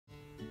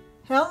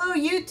Hello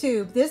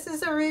YouTube, this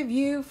is a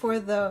review for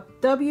the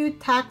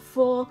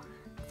WTACTFUL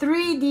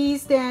 3D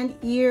stand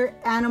ear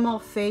animal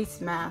face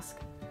mask.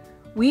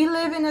 We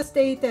live in a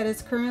state that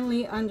is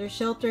currently under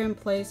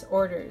shelter-in-place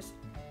orders.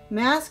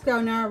 Masks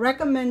are now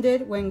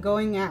recommended when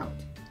going out.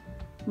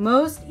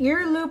 Most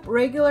ear loop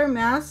regular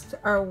masks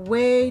are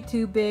way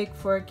too big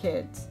for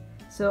kids.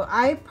 So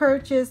I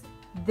purchased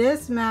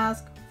this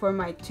mask for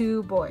my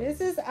two boys.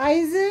 This is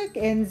Isaac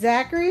and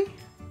Zachary.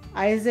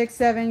 Isaac's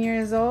 7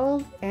 years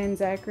old and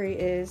Zachary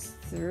is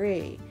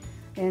 3.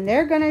 And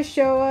they're gonna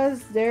show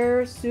us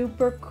their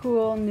super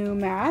cool new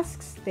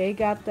masks. They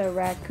got the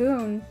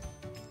raccoon.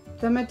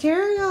 The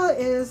material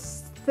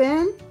is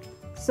thin,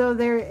 so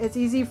it's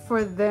easy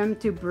for them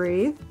to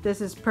breathe. This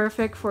is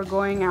perfect for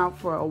going out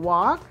for a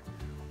walk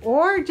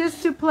or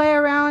just to play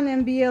around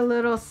and be a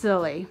little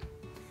silly.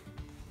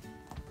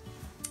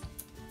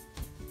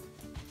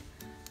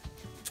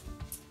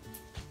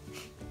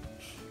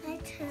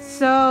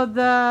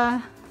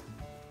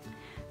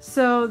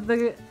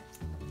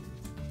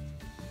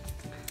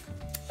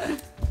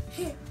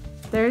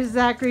 There's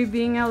Zachary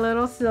being a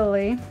little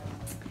silly.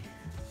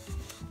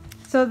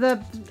 So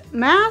the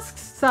mask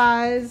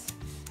size,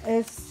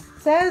 it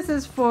says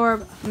is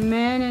for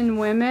men and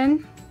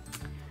women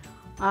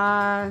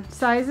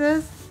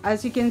sizes.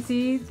 As you can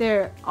see,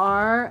 there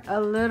are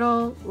a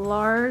little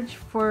large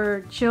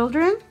for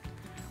children,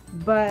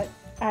 but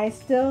I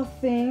still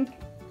think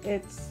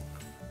it's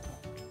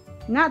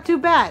not too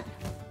bad.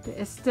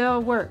 It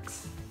still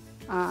works.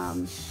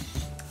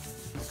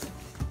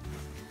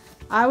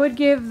 I would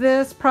give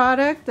this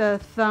product a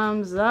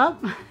thumbs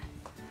up.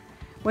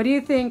 What do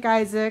you think,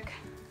 Isaac?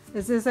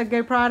 Is this a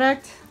good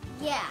product?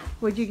 Yeah.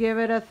 Would you give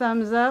it a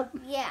thumbs up?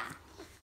 Yeah.